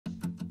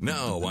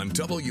Now on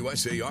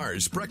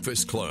WSAR's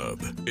Breakfast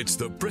Club, it's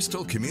the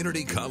Bristol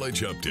Community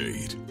College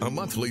Update, a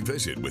monthly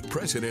visit with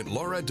President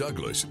Laura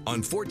Douglas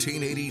on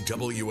 1480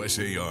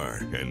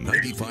 WSAR and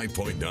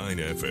 95.9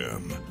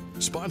 FM.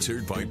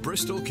 Sponsored by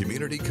Bristol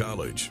Community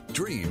College.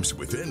 Dreams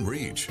within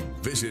reach.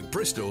 Visit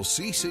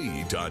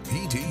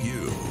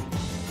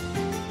bristolcc.edu.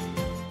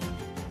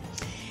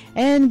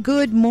 And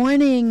good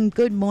morning.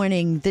 Good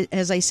morning.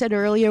 As I said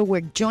earlier,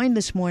 we're joined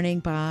this morning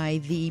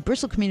by the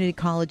Bristol Community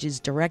College's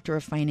Director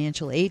of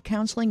Financial Aid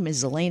Counseling,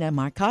 Ms. Alaina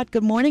Marcotte.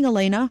 Good morning,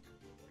 Alaina.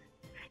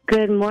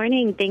 Good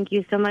morning. Thank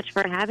you so much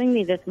for having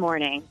me this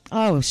morning.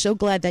 Oh, so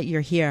glad that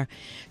you're here.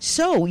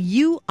 So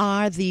you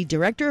are the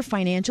Director of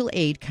Financial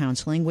Aid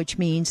Counseling, which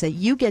means that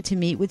you get to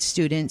meet with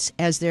students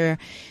as they're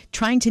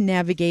trying to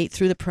navigate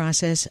through the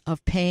process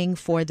of paying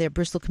for their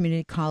Bristol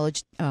Community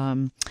College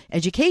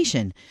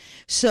education.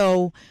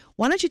 So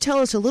why don't you tell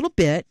us a little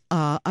bit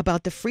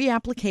about the free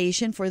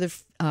application for the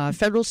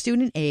Federal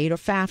Student Aid, or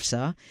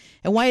FAFSA,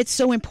 and why it's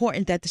so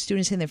important that the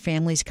students and their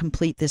families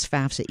complete this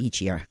FAFSA each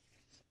year?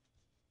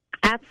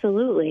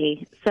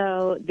 Absolutely.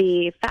 So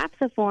the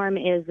FAFSA form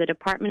is the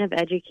Department of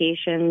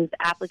Education's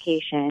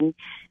application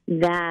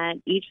that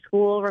each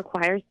school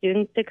requires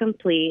students to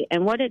complete.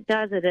 And what it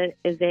does is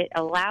it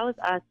allows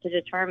us to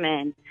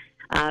determine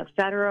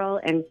federal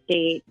and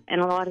state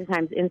and a lot of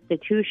times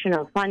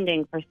institutional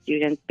funding for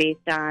students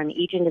based on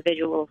each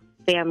individual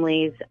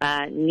family's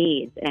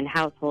needs and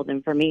household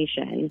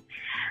information.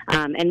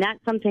 And that's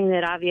something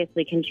that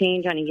obviously can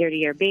change on a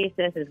year-to-year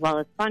basis, as well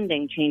as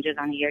funding changes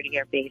on a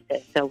year-to-year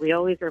basis. So we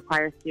always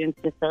require students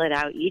to fill it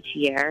out each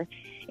year.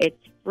 It's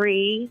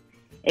free.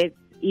 It's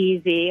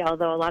easy,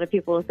 although a lot of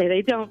people will say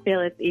they don't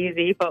feel it's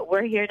easy, but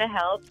we're here to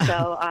help.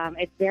 So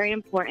it's very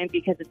important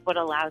because it's what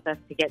allows us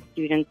to get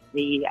students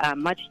the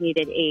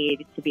much-needed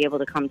aid to be able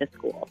to come to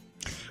school.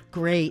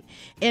 Great.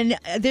 And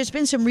there's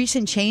been some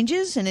recent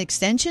changes and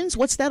extensions.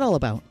 What's that all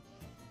about?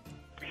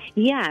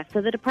 Yeah,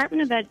 so the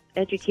Department of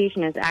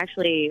Education is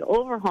actually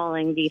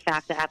overhauling the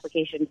FAFSA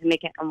application to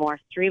make it a more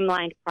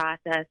streamlined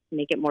process, to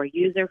make it more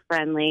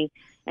user-friendly,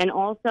 and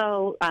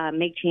also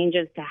make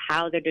changes to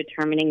how they're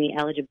determining the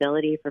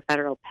eligibility for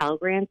federal Pell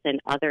Grants and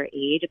other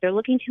aid. They're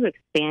looking to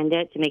expand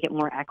it to make it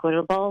more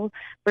equitable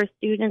for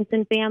students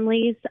and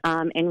families,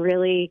 and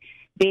really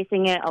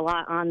basing it a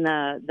lot on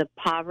the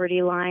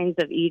poverty lines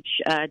of each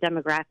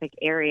demographic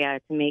area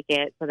to make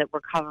it so that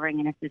we're covering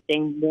and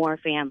assisting more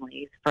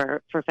families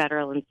for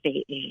federal and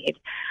state aid.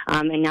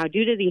 And now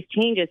due to these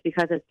changes,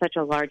 because it's such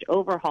a large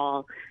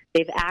overhaul,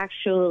 they've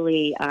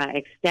actually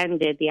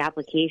extended the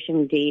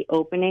application date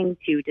opening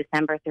to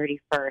December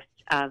 31st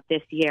of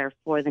this year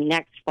for the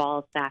next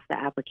fall FAFSA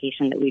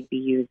application that we'd be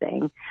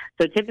using.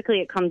 So typically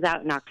it comes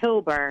out in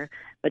October,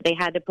 but they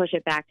had to push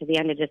it back to the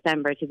end of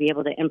December to be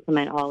able to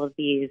implement all of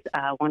these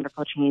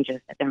wonderful changes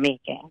that they're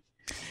making.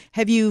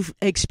 Have you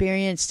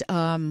experienced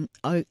an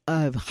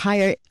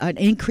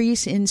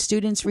increase in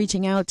students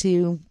reaching out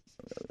to,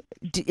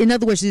 in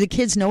other words, do the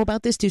kids know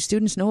about this? Do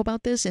students know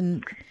about this?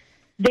 And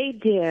they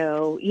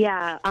do,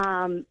 yeah.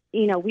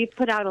 We've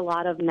put out a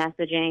lot of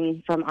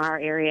messaging from our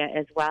area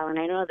as well, and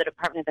I know the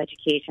Department of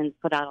Education's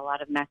put out a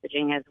lot of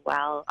messaging as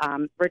well.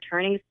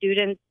 Returning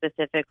students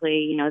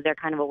specifically, they're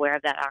kind of aware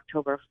of that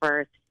October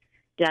 1st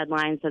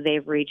deadline, so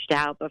they've reached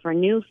out. But for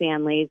new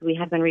families, we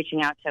have been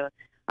reaching out to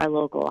our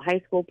local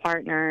high school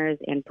partners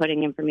and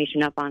putting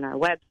information up on our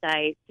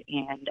website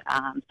and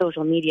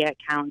social media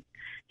accounts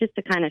just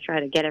to kind of try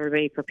to get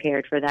everybody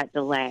prepared for that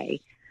delay.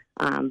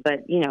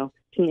 But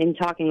in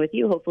talking with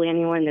you, hopefully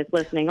anyone that's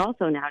listening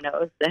also now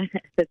knows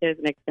that there's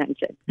an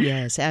extension.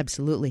 Yes,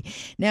 absolutely.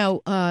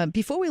 Now,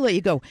 before we let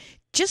you go,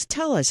 just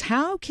tell us,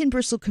 how can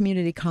Bristol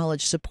Community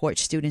College support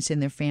students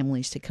and their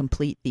families to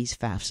complete these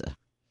FAFSA?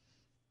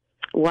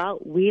 Well,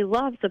 we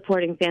love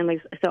supporting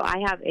families. So I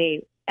have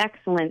a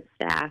excellent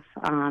staff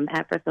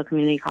at Bristol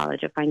Community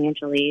College of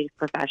financial aid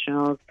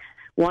professionals,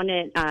 one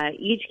at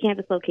each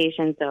campus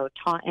location, so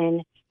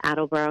Taunton,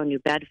 Attleboro, New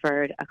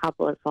Bedford, a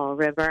couple at Fall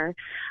River.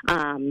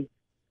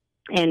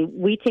 And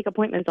we take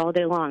appointments all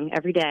day long,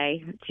 every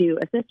day, to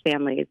assist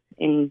families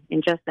in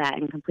just that,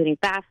 in completing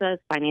FAFSAs,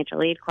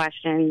 financial aid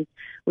questions.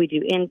 We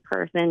do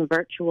in-person,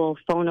 virtual,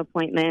 phone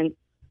appointments.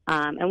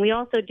 And we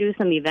also do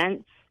some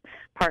events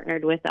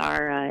partnered with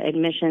our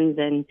admissions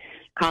and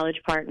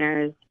college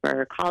partners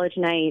for college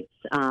nights,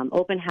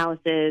 open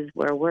houses,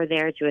 where we're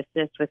there to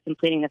assist with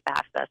completing the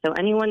FAFSA. So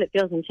anyone that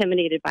feels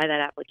intimidated by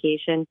that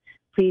application,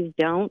 please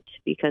don't,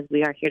 because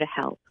we are here to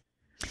help.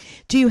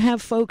 Do you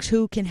have folks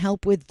who can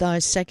help with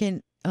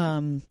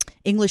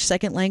English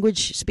second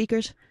language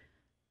speakers?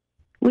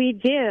 We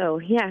do.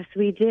 Yes,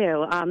 we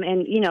do.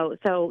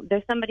 So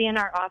there's somebody in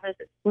our office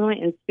that's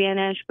fluent in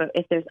Spanish, but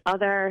if there's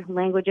other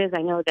languages,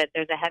 I know that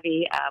there's a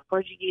heavy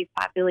Portuguese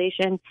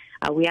population.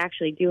 We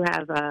actually do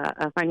have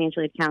a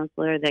financial aid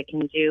counselor that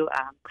can do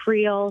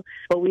Creole,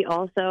 but we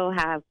also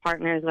have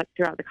partners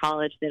throughout the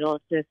college that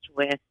will assist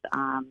with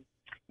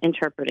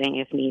interpreting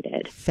if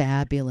needed.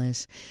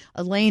 Fabulous.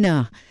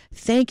 Alaina,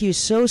 thank you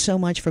so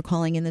much for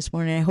calling in this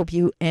morning. I hope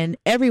you and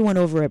everyone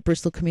over at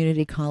Bristol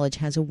Community College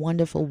has a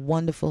wonderful,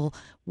 wonderful,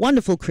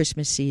 wonderful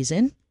Christmas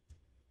season.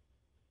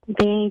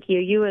 Thank you.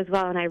 You as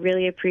well. And I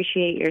really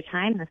appreciate your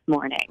time this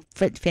morning.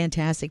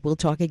 Fantastic. We'll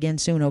talk again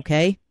soon,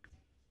 okay?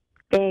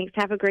 Thanks.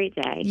 Have a great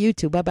day. You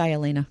too. Bye-bye,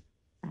 Alaina.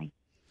 Bye.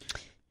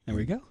 There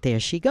we go. There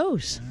she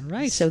goes. All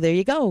right. So there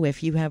you go.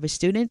 If you have a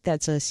student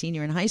that's a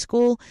senior in high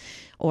school,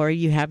 or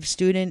you have a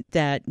student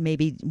that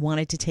maybe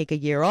wanted to take a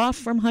year off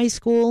from high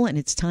school and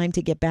it's time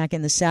to get back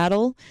in the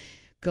saddle,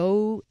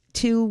 go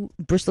to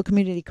Bristol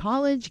Community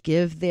College,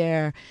 give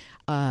their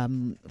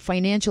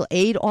financial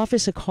aid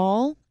office a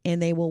call,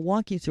 and they will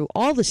walk you through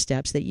all the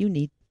steps that you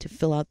need to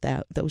fill out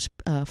those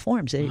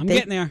forms. I'm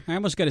getting there. I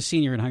almost got a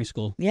senior in high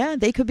school. Yeah,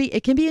 it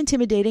can be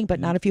intimidating, but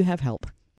not if you have help.